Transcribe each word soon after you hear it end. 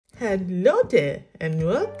Hello there and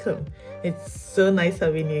welcome. It's so nice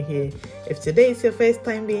having you here. If today is your first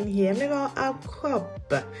time being here, maybe I'll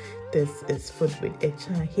crop. This is Food with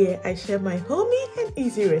Echa. Here I share my homey and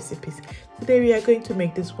easy recipes. Today we are going to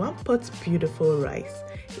make this one pot beautiful rice.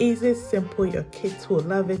 Easy, simple, your kids will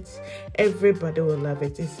love it. Everybody will love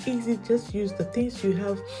it. It's easy, just use the things you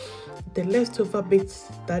have, the leftover bits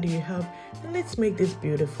that you have, and let's make this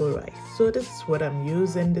beautiful rice. So this is what I'm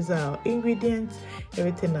using. These are our ingredients.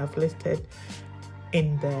 Everything I've listed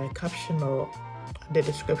in the caption or the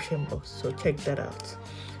description box, so check that out.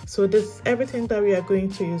 So this is everything that we are going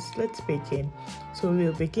to use. Let's begin. So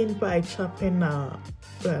we'll begin by chopping our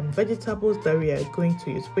vegetables that we are going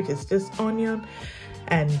to use, which is just onion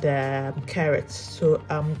and carrots. So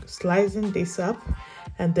I'm slicing this up,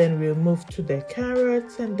 and then we'll move to the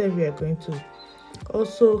carrots, and then we are going to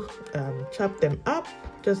also chop them up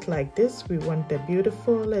just like this. We want the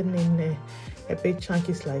beautiful and in a bit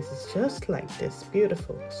chunky slices, just like this.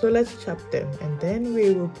 Beautiful. So let's chop them, and then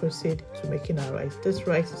we will proceed to making our rice. This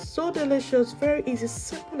rice is so delicious, very easy,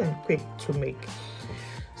 simple and quick to make.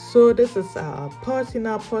 So this is our pot. In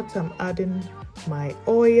our pot I'm adding my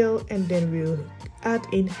oil, and then we'll add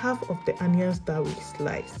in half of the onions that we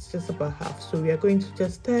sliced, just about half. So we are going to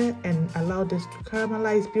just stir and allow this to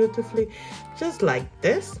caramelize beautifully, just like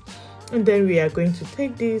this. And then we are going to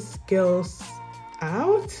take these girls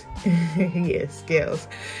out. Yes, girls,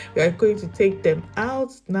 we are going to take them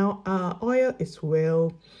out. Now our oil is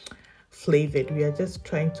well flavored. We are just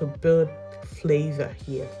trying to build flavor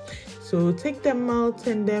here. So we'll take them out,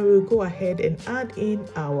 and then we'll go ahead and add in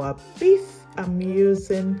our beef. I'm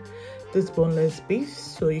using this boneless beef,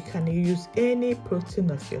 so you can use any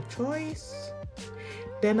protein of your choice.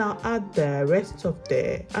 Then I'll add the rest of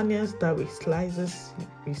the onions that we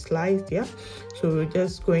sliced, yeah. So we're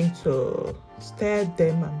just going to stir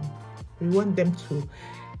them, and we want them to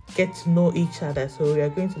get to know each other. So we are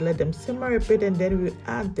going to let them simmer a bit, and then we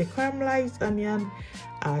add the caramelized onion,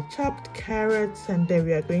 our chopped carrots, and then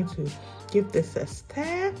we are going to give this a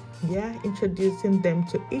stir, yeah, introducing them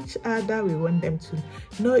to each other. We want them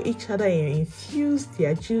to know each other and infuse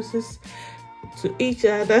their juices to each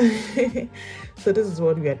other. So this is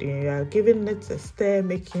what we are doing. We are giving it a stir,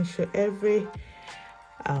 making sure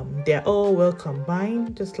they're all well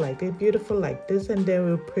combined, just like this, beautiful like this. And then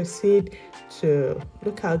we'll proceed to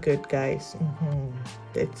look how good, guys.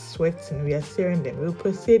 It's sweating. We are stirring them. We'll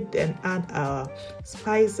proceed and add our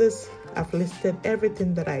spices. I've listed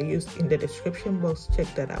everything that I used in the description box.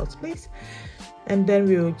 Check that out, please. And then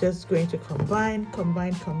we're just going to combine.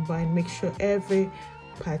 Make sure every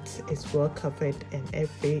part is well covered and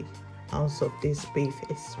every ounce of this beef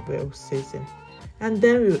is well seasoned. And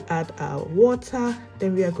then we'll add our water.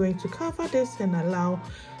 Then we are going to cover this and allow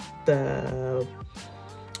the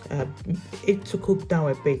it to cook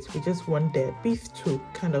down a bit. We just want the beef to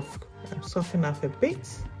kind of soften up a bit.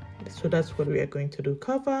 So that's what we are going to do.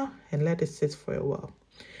 Cover and let it sit for a while.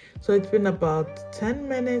 So it's been about 10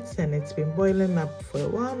 minutes and it's been boiling up for a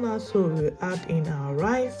while now. So we'll add in our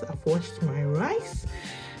rice. I've washed my rice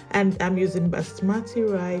and I'm using basmati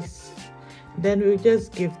rice. Then we'll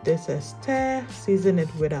just give this a stir, season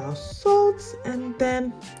it with our salt, and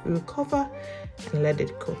then we'll cover and let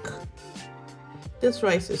it cook. This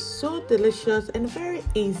rice is so delicious and very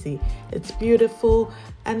easy. It's beautiful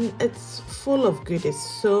and it's full of goodies.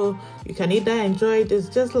 So you can either enjoy this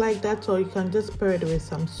just like that, or you can just pair it with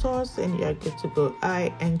some sauce and you're good to go.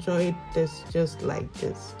 I enjoyed this just like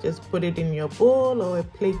this. Just put it in your bowl or a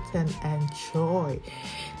plate and enjoy.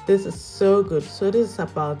 This is so good. So this is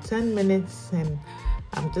about 10 minutes and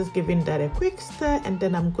I'm just giving that a quick stir, and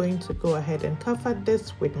then I'm going to go ahead and cover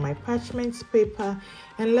this with my parchment paper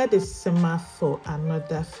and let it simmer for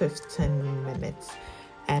another 15 minutes.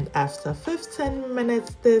 And after 15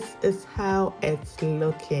 minutes, this is how it's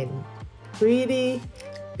looking. Pretty,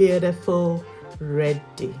 beautiful,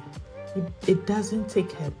 ready. It doesn't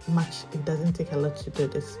take much. It doesn't take a lot to do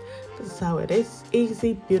this. This is how it is.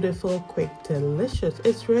 Easy, beautiful, quick, delicious.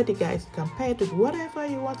 It's ready, guys. You can pair it with whatever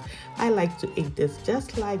you want. I like to eat this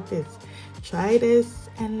just like this. Try this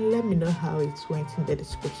and let me know how it went in the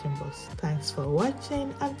description box. Thanks for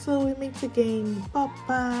watching. Until we meet again.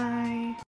 Bye-bye.